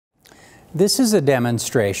This is a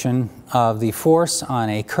demonstration of the force on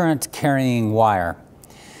a current carrying wire.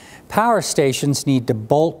 Power stations need to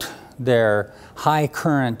bolt their high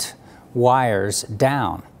current wires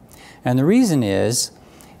down. And the reason is,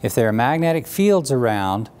 if there are magnetic fields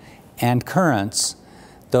around and currents,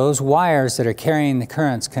 those wires that are carrying the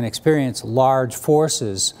currents can experience large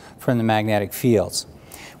forces from the magnetic fields.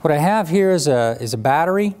 What I have here is a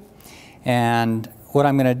battery, and what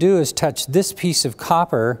I'm going to do is touch this piece of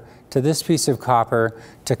copper to this piece of copper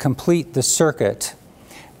to complete the circuit.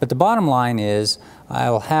 But the bottom line is I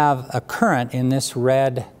will have a current in this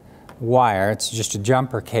red wire. It's just a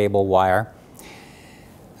jumper cable wire.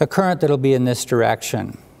 A current that will be in this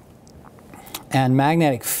direction. And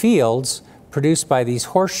magnetic fields produced by these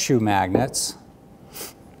horseshoe magnets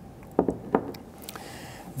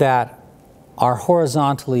that are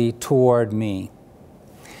horizontally toward me.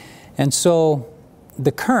 And so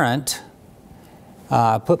the current,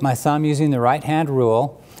 put my thumb using the right hand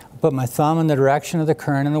rule, put my thumb in the direction of the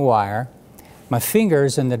current in the wire, my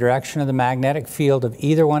fingers in the direction of the magnetic field of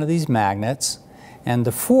either one of these magnets, and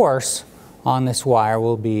the force on this wire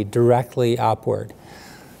will be directly upward.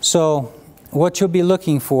 So what you'll be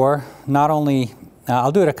looking for, not only,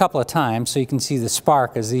 I'll do it a couple of times so you can see the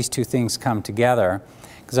spark as these two things come together,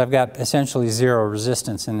 because I've got essentially zero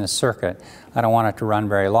resistance in this circuit. I don't want it to run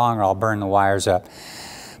very long or I'll burn the wires up.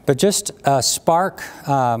 But just a spark,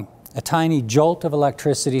 a tiny jolt of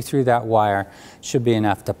electricity through that wire should be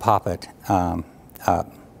enough to pop it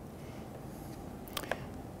up.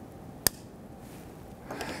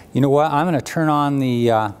 You know what? I'm going to turn on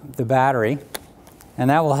the battery, and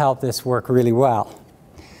that will help this work really well.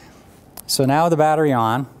 So now with the battery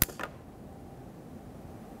on,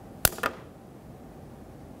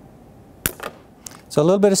 so a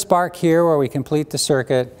little bit of spark here where we complete the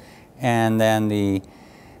circuit, and then the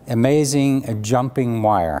amazing jumping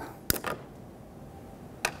wire.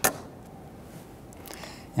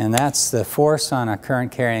 And that's the force on a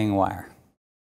current carrying wire.